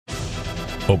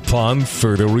upon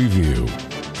further review.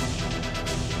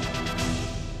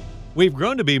 We've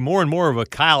grown to be more and more of a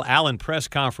Kyle Allen press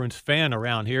conference fan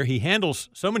around here. He handles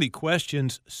so many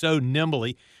questions so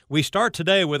nimbly. We start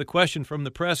today with a question from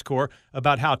the press corps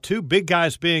about how two big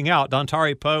guys being out,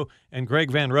 Dontari Poe and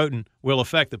Greg Van Roten, will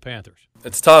affect the Panthers.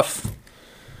 It's tough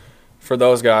for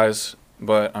those guys,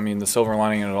 but, I mean, the silver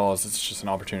lining in it all is it's just an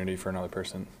opportunity for another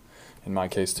person. In my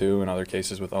case, too, in other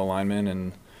cases with O-linemen,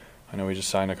 and I know we just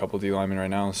signed a couple of D-linemen right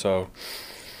now, so –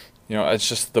 you know, it's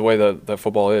just the way that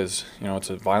football is. You know, it's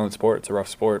a violent sport. It's a rough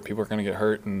sport. People are going to get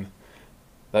hurt, and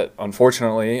that,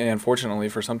 unfortunately and fortunately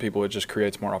for some people, it just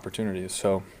creates more opportunities.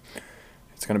 So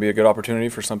it's going to be a good opportunity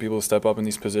for some people to step up in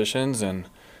these positions and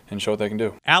show what they can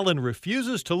do. Allen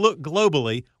refuses to look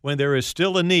globally when there is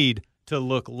still a need to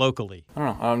look locally. I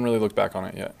don't know. I haven't really looked back on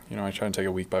it yet. You know, I try and take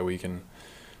it week by week, and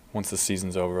once the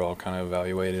season's over, I'll kind of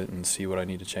evaluate it and see what I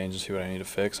need to change and see what I need to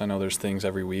fix. I know there's things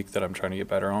every week that I'm trying to get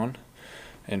better on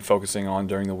and focusing on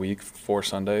during the week for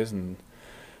Sundays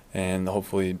and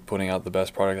hopefully putting out the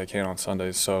best product I can on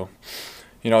Sundays. So,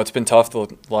 you know, it's been tough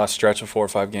the last stretch of 4 or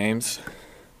 5 games.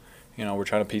 You know, we're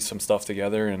trying to piece some stuff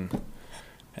together and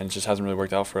it just hasn't really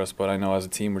worked out for us. But I know as a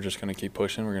team we're just going to keep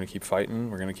pushing. We're going to keep fighting.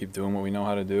 We're going to keep doing what we know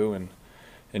how to do and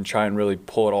try and really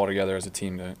pull it all together as a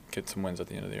team to get some wins at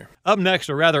the end of the year. Up next,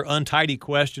 a rather untidy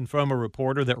question from a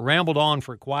reporter that rambled on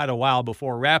for quite a while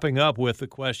before wrapping up with the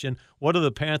question, what do the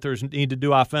Panthers need to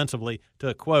do offensively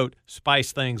to, quote,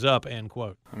 spice things up, end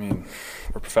quote? I mean,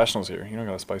 we're professionals here. You don't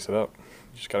got to spice it up.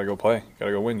 You just got to go play. You got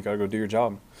to go win. You got to go do your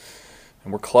job.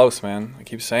 And we're close, man. I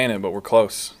keep saying it, but we're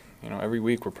close. You know, every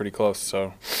week we're pretty close.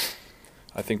 So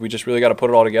I think we just really got to put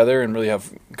it all together and really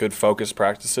have good focused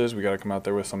practices. We got to come out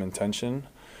there with some intention.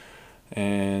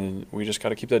 And we just got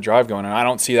to keep that drive going. And I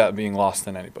don't see that being lost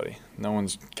in anybody. No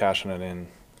one's cashing it in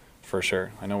for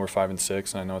sure. I know we're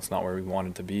 5-6, and I know it's not where we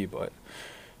wanted to be, but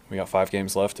we got 5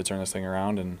 games left to turn this thing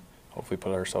around and hopefully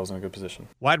put ourselves in a good position.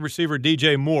 Wide receiver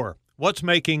DJ Moore, what's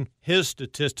making his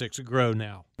statistics grow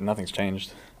now? Nothing's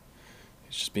changed.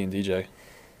 He's just being DJ.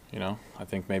 You know, I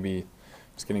think maybe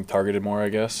he's getting targeted more, I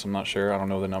guess. I'm not sure. I don't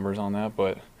know the numbers on that,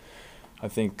 but I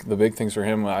think the big things for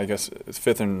him, I guess, is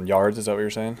 5th in yards. Is that what you're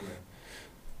saying? Yeah.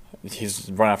 His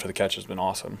run after the catch has been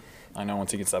awesome. I know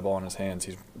once he gets that ball in his hands,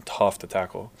 he's tough to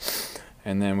tackle.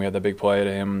 And then we had that big play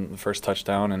to him, the first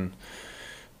touchdown, and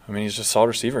I mean, he's just a solid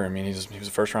receiver. I mean, he was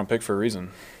a first-round pick for a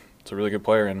reason. It's a really good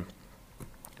player, and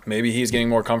maybe he's getting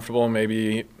more comfortable.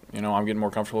 Maybe, you know, I'm getting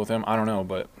more comfortable with him. I don't know,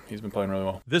 but he's been playing really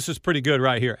well. This is pretty good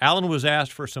right here. Allen was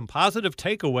asked for some positive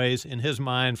takeaways in his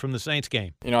mind from the Saints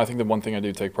game. You know, I think the one thing I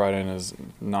do take pride in is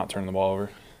not turning the ball over.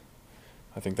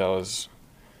 I think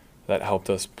that helped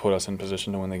us put us in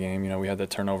position to win the game. You know, we had that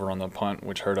turnover on the punt,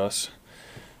 which hurt us.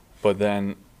 But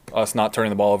then us not turning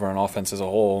the ball over on offense as a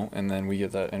whole, and then we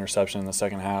get that interception in the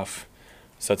second half,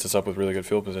 sets us up with really good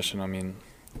field position. I mean,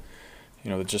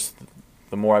 you know, just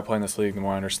the more I play in this league, the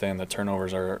more I understand that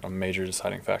turnovers are a major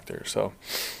deciding factor. So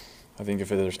I think if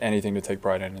there's anything to take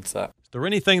pride in, it's that. Is there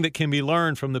anything that can be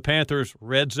learned from the Panthers'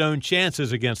 red zone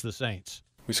chances against the Saints?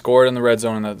 We scored in the red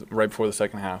zone right before the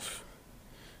second half,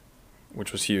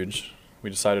 which was huge. We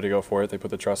decided to go for it. They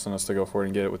put the trust in us to go for it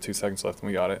and get it with 2 seconds left, and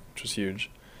we got it, which was huge.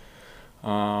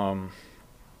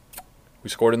 We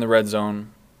scored in the red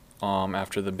zone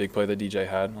after the big play that DJ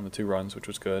had on the 2 runs, which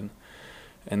was good.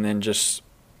 And then just,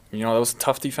 you know, that was a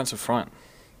tough defensive front.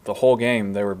 The whole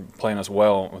game they were playing us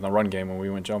well in the run game when we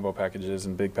went jumbo packages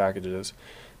and big packages.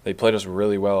 They played us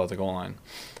really well at the goal line.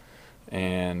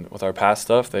 And with our pass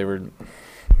stuff, they were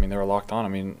locked on. I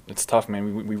mean, it's tough,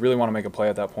 man. We really want to make a play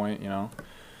at that point, you know.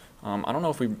 I don't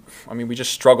know if we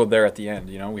just struggled there at the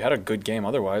end, you know. We had a good game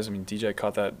otherwise. I mean, DJ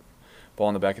caught that ball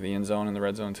in the back of the end zone in the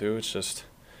red zone too. It's just,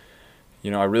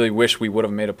 you know, I really wish we would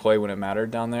have made a play when it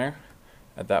mattered down there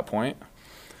at that point.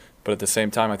 But at the same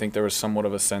time, I think there was somewhat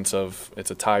of a sense of it's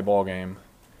a tie ball game.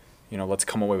 You know, let's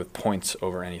come away with points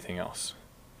over anything else,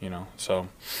 you know. So,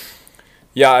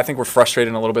 yeah, I think we're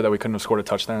frustrated a little bit that we couldn't have scored a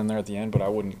touchdown in there at the end, but I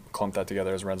wouldn't clump that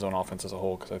together as red zone offense as a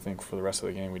whole because I think for the rest of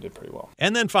the game we did pretty well.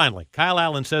 And then finally, Kyle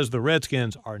Allen says the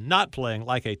Redskins are not playing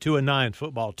like a 2-9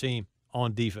 football team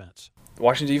on defense. The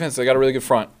Washington defense, they got a really good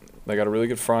front.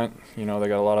 You know, they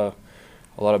got a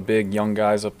lot of big young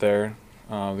guys up there.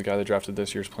 The guy they drafted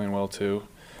this year is playing well too.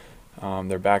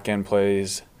 Their back end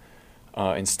plays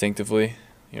instinctively.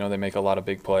 You know, they make a lot of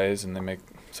big plays and they make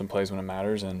some plays when it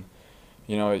matters. And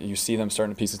you know, you see them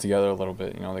starting to piece it together a little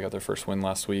bit. You know, they got their first win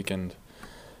last week, and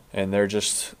they're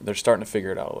starting to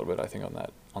figure it out a little bit. I think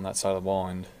on that side of the ball,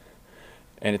 and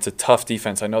it's a tough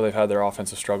defense. I know they've had their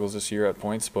offensive struggles this year at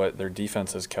points, but their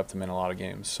defense has kept them in a lot of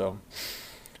games. So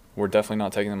we're definitely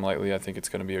not taking them lightly. I think it's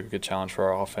going to be a good challenge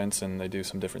for our offense, and they do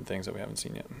some different things that we haven't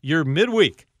seen yet. Your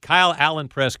midweek Kyle Allen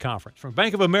press conference from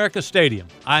Bank of America Stadium.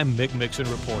 I'm Mick Mixon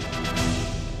reporting.